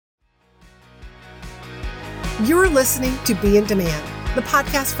You're listening to Be in Demand, the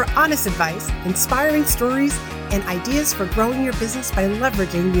podcast for honest advice, inspiring stories, and ideas for growing your business by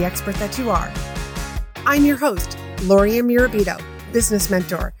leveraging the expert that you are. I'm your host, Lori Mirabito, business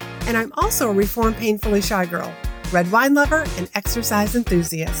mentor, and I'm also a reformed painfully shy girl, red wine lover, and exercise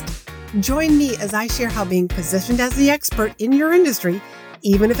enthusiast. Join me as I share how being positioned as the expert in your industry,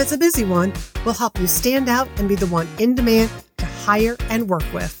 even if it's a busy one, will help you stand out and be the one in demand to hire and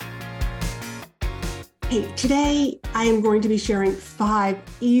work with. Hey, today I am going to be sharing 5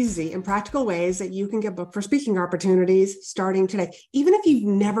 easy and practical ways that you can get booked for speaking opportunities starting today, even if you've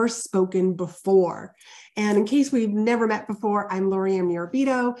never spoken before. And in case we've never met before, I'm Lori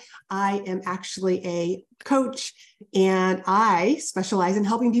Mirabito. I am actually a coach, and I specialize in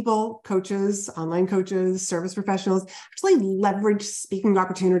helping people, coaches, online coaches, service professionals, actually leverage speaking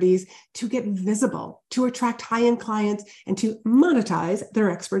opportunities to get visible, to attract high-end clients, and to monetize their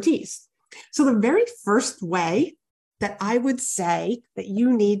expertise. So the very first way that I would say that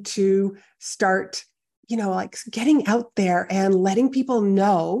you need to start, getting out there and letting people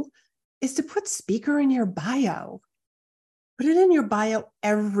know is to put speaker in your bio. Put it in your bio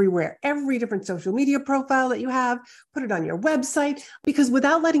everywhere, every different social media profile that you have, put it on your website, because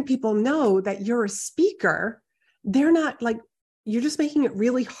without letting people know that you're a speaker, you're just making it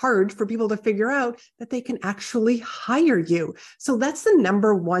really hard for people to figure out that they can actually hire you. So that's the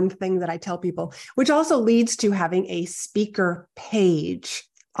number one thing that I tell people, which also leads to having a speaker page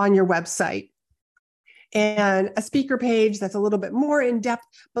on your website. And a speaker page that's a little bit more in depth,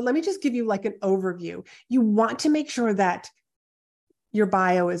 but let me just give you like an overview. You want to make sure that your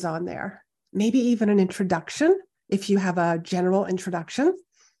bio is on there, maybe even an introduction if you have a general introduction.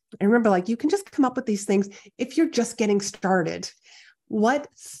 And remember, you can just come up with these things if you're just getting started. What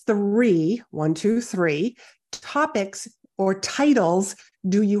 3 topics or titles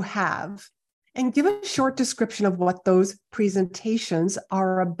do you have? And give a short description of what those presentations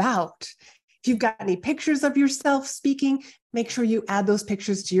are about. If you've got any pictures of yourself speaking, make sure you add those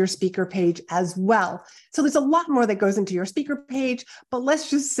pictures to your speaker page as well. So there's a lot more that goes into your speaker page, but let's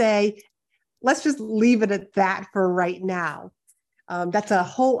just leave it at that for right now. That's a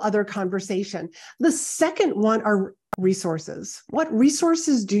whole other conversation. The second one are resources. What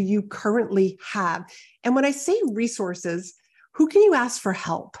resources do you currently have? And when I say resources, who can you ask for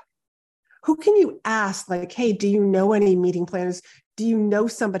help? Who can you ask, hey, do you know any meeting planners? Do you know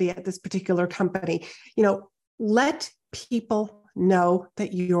somebody at this particular company? Let people know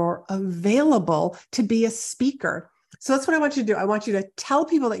that you're available to be a speaker. So that's what I want you to do. I want you to tell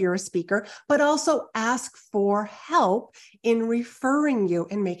people that you're a speaker, but also ask for help in referring you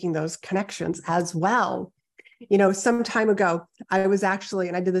and making those connections as well. Some time ago, I was actually,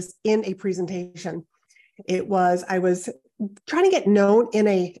 and I did this in a presentation. I was trying to get known in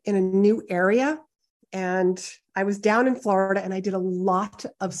a new area, and I was down in Florida, and I did a lot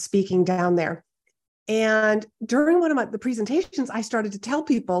of speaking down there. And during one of the presentations, I started to tell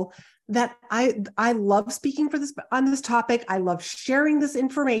people that I love speaking on this topic. I love sharing this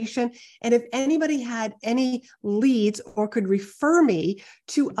information. And if anybody had any leads or could refer me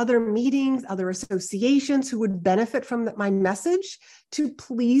to other meetings, other associations who would benefit from my message, to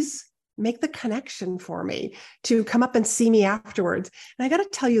please make the connection for me, to come up and see me afterwards. And I got to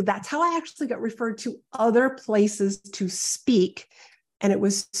tell you, that's how I actually got referred to other places to speak. And it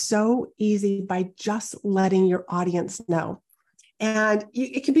was so easy by just letting your audience know. And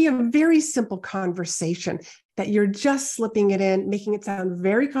it can be a very simple conversation that you're just slipping it in, making it sound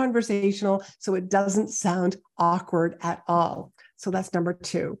very conversational so it doesn't sound awkward at all. So that's number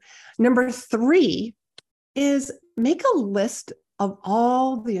 2. Number 3 is make a list of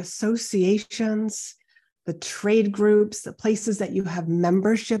all the associations, the trade groups, the places that you have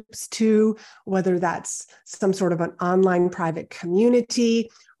memberships to, whether that's some sort of an online private community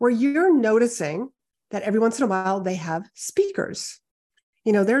where you're noticing that every once in a while they have speakers.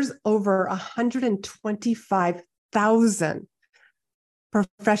 There's over 125,000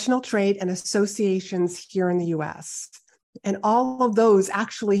 professional trade and associations here in the US. And all of those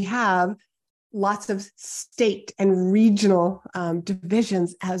actually have lots of state and regional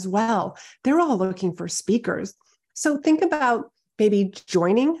divisions as well. They're all looking for speakers. So think about maybe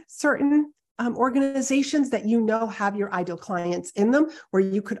joining certain organizations that have your ideal clients in them, where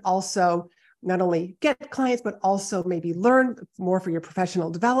you could also not only get clients, but also maybe learn more for your professional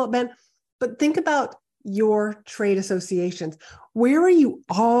development. But think about your trade associations. Where are you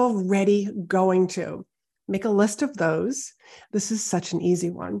already going to? Make a list of those. This is such an easy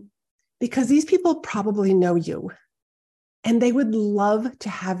one because these people probably know you and they would love to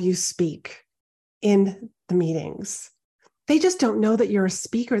have you speak in the meetings. They just don't know that you're a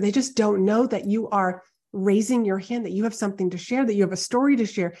speaker. They just don't know that you are raising your hand that you have something to share, that you have a story to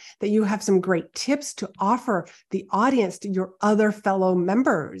share, that you have some great tips to offer the audience, to your other fellow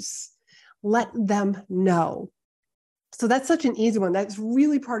members. Let them know. So that's such an easy one. That's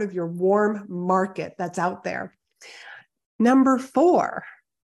really part of your warm market that's out there. Number 4,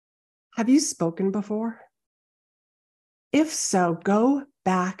 have you spoken before? If so, go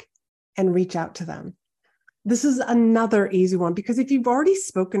back and reach out to them. This is another easy one, because if you've already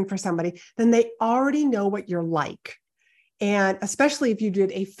spoken for somebody, then they already know what you're like. And especially if you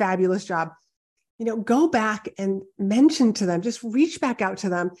did a fabulous job, go back and mention to them, just reach back out to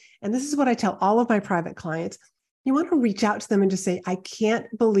them. And this is what I tell all of my private clients. You want to reach out to them and just say, I can't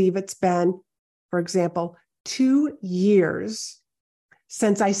believe it's been, for example, 2 years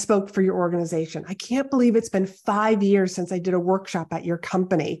since I spoke for your organization. I can't believe it's been 5 years since I did a workshop at your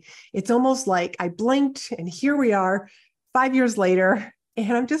company. It's almost like I blinked and here we are 5 years later,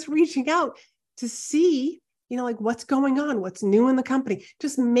 and I'm just reaching out to see, like what's going on, what's new in the company.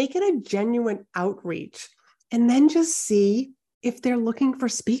 Just make it a genuine outreach, and then just see if they're looking for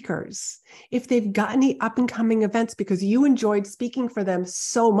speakers, if they've got any up and coming events, because you enjoyed speaking for them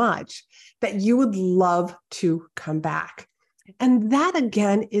so much that you would love to come back. And that,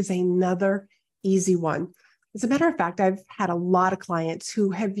 again, is another easy one. As a matter of fact, I've had a lot of clients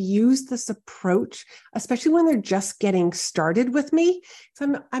who have used this approach, especially when they're just getting started with me.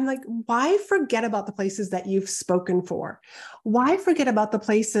 So I'm like, why forget about the places that you've spoken for? Why forget about the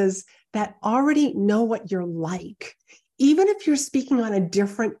places that already know what you're like? Even if you're speaking on a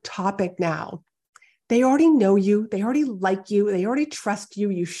different topic now, they already know you, they already like you, they already trust you,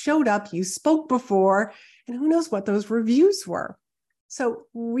 you showed up, you spoke before, and who knows what those reviews were. So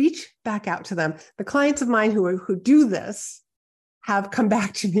reach back out to them. The clients of mine who do this have come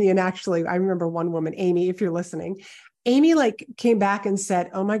back to me, and actually, I remember one woman, Amy, if you're listening, Amy came back and said,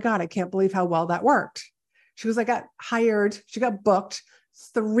 oh my God, I can't believe how well that worked. She was like, got hired, she got booked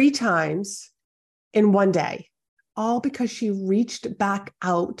 3 times in one day, all because she reached back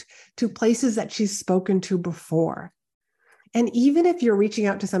out to places that she's spoken to before. And even if you're reaching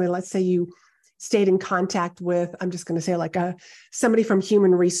out to somebody, let's say you stayed in contact with, I'm just going to say somebody from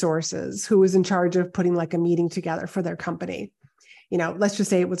human resources who was in charge of putting a meeting together for their company. Let's just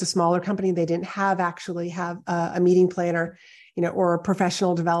say it was a smaller company. They didn't have a meeting planner, or a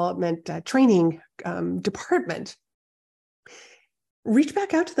professional development training department. Reach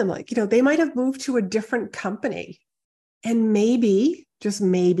back out to them. They might have moved to a different company, and maybe, just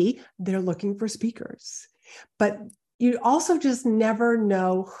maybe, they're looking for speakers. But you also just never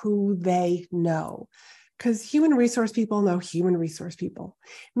know who they know, because human resource people know human resource people.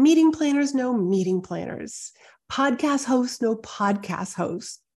 Meeting planners know meeting planners. Podcast hosts know podcast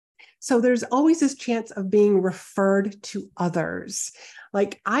hosts. So there's always this chance of being referred to others.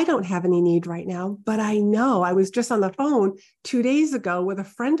 I don't have any need right now, but I know I was just on the phone 2 days ago with a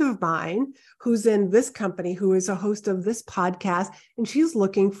friend of mine who's in this company, who is a host of this podcast, and she's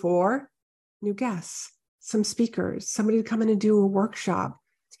looking for new guests, some speakers, somebody to come in and do a workshop.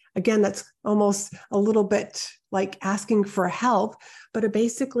 Again, that's almost a little bit like asking for help, but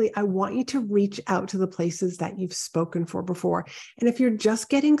basically, I want you to reach out to the places that you've spoken for before. And if you're just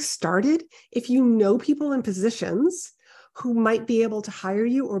getting started, if you know people in positions who might be able to hire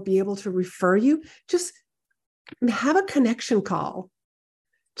you or be able to refer you, just have a connection call,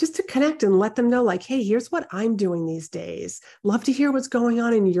 just to connect and let them know, hey, here's what I'm doing these days. Love to hear what's going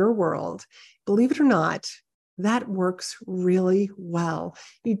on in your world. Believe it or not, that works really well.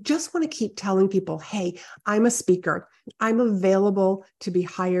 You just want to keep telling people, hey, I'm a speaker. I'm available to be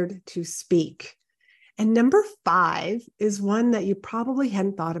hired to speak. And number 5 is one that you probably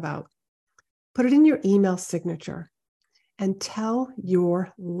hadn't thought about. Put it in your email signature and tell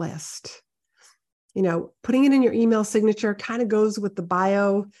your list. Putting it in your email signature kind of goes with the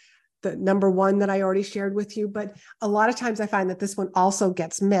bio, the number 1 that I already shared with you. But a lot of times I find that this one also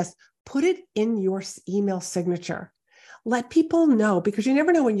gets missed. Put it in your email signature. Let people know, because you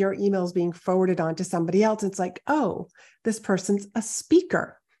never know when your email is being forwarded on to somebody else. It's like, oh, this person's a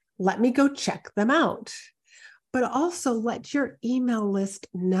speaker. Let me go check them out. But also let your email list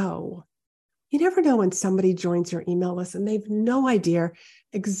know. You never know when somebody joins your email list and they've no idea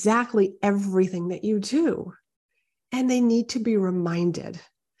exactly everything that you do. And they need to be reminded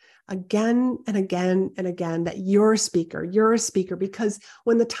again and again and again that you're a speaker, because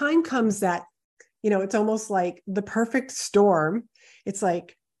when the time comes that, it's almost like the perfect storm. It's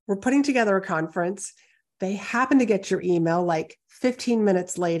like we're putting together a conference. They happen to get your email 15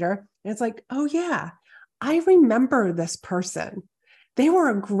 minutes later. And it's like, oh yeah, I remember this person. they were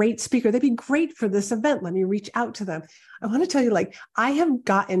a great speaker. They'd be great for this event. Let me reach out to them. I want to tell you, I have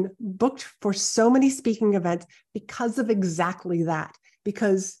gotten booked for so many speaking events because of exactly that,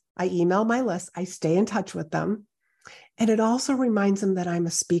 because I email my list, I stay in touch with them. And it also reminds them that I'm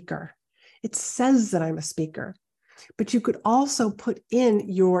a speaker. It says that I'm a speaker. But you could also put in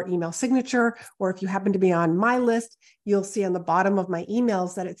your email signature, or if you happen to be on my list, you'll see on the bottom of my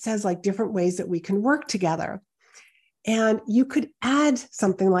emails that it says different ways that we can work together. And you could add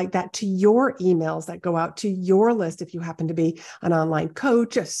something like that to your emails that go out to your list if you happen to be an online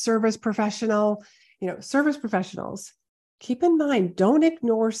coach, a service professional. Service professionals, keep in mind, don't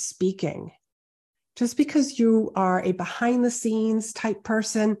ignore speaking. Just because you are a behind the scenes type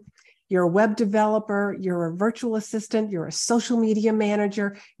person, you're a web developer, you're a virtual assistant, you're a social media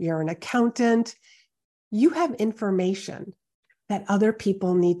manager, you're an accountant, you have information that other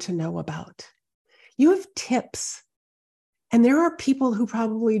people need to know about. You have tips. And there are people who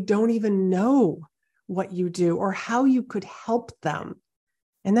probably don't even know what you do or how you could help them.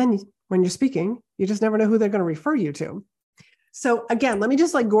 And then when you're speaking, you just never know who they're going to refer you to. So again, let me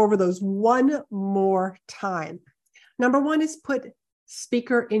just go over those one more time. Number one is put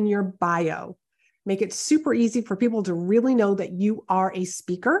speaker in your bio. Make it super easy for people to really know that you are a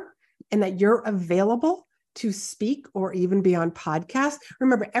speaker and that you're available to speak or even be on podcasts.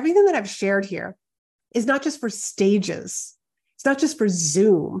 Remember, everything that I've shared here is not just for stages. It's not just for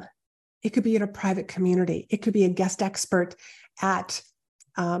Zoom. It could be in a private community. It could be a guest expert at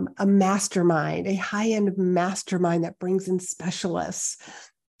a mastermind, a high-end mastermind that brings in specialists.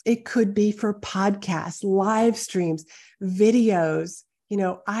 It could be for podcasts, live streams, videos,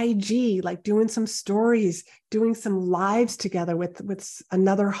 IG, doing some stories, doing some lives together with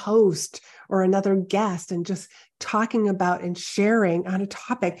another host or another guest and just talking about and sharing on a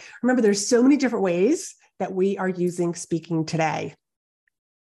topic. Remember, there's so many different ways that we are using speaking today.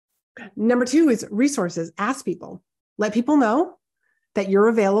 Number two is resources. Ask people. Let people know that you're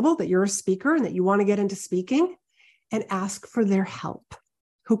available, that you're a speaker, and that you want to get into speaking, and ask for their help.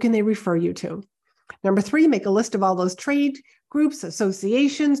 Who can they refer you to? Number three, make a list of all those trade groups,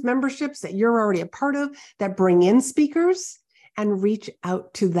 associations, memberships that you're already a part of that bring in speakers, and reach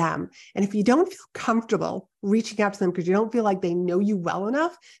out to them. And if you don't feel comfortable reaching out to them because you don't feel like they know you well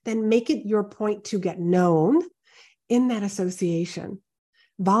enough, then make it your point to get known in that association.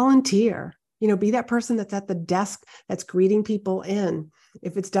 Volunteer. Be that person that's at the desk that's greeting people in.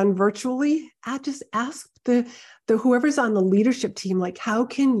 If it's done virtually, just ask the whoever's on the leadership team, how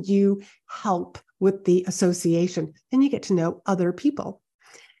can you help with the association? Then you get to know other people.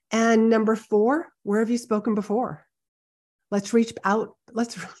 And number four, where have you spoken before? Let's reach out.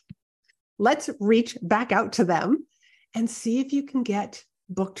 Let's reach back out to them and see if you can get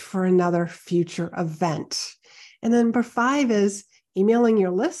booked for another future event. And then number five is emailing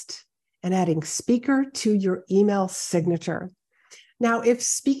your list and adding speaker to your email signature. Now, if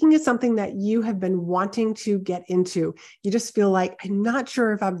speaking is something that you have been wanting to get into, you just feel like, I'm not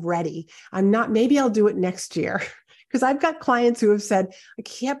sure if I'm ready. Maybe I'll do it next year. Because I've got clients who have said, I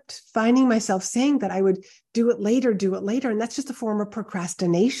kept finding myself saying that I would do it later. And that's just a form of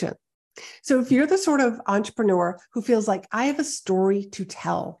procrastination. So if you're the sort of entrepreneur who feels like I have a story to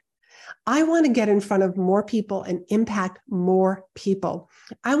tell, I want to get in front of more people and impact more people.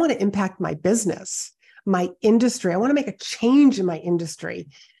 I want to impact my business, my industry. I want to make a change in my industry.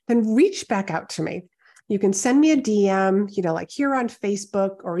 Then reach back out to me. You can send me a DM, here on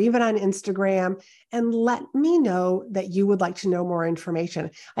Facebook or even on Instagram, and let me know that you would like to know more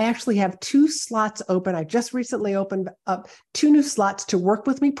information. I actually have 2 slots open. I just recently opened up 2 new slots to work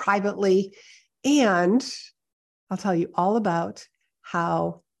with me privately. And I'll tell you all about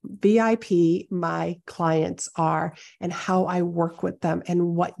how VIP my clients are and how I work with them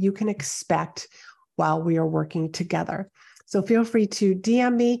and what you can expect while we are working together. So feel free to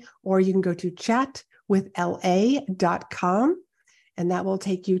DM me, or you can go to chatwithla.com, and that will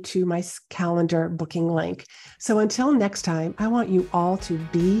take you to my calendar booking link. So until next time, I want you all to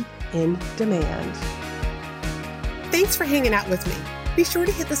be in demand. Thanks for hanging out with me. Be sure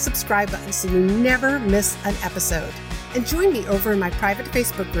to hit the subscribe button so you never miss an episode. And join me over in my private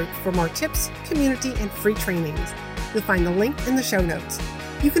Facebook group for more tips, community, and free trainings. You'll find the link in the show notes.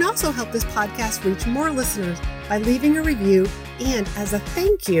 You can also help this podcast reach more listeners by leaving a review. And as a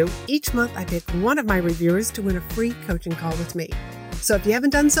thank you, each month I pick one of my reviewers to win a free coaching call with me. So if you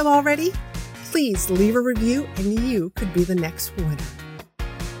haven't done so already, please leave a review and you could be the next winner.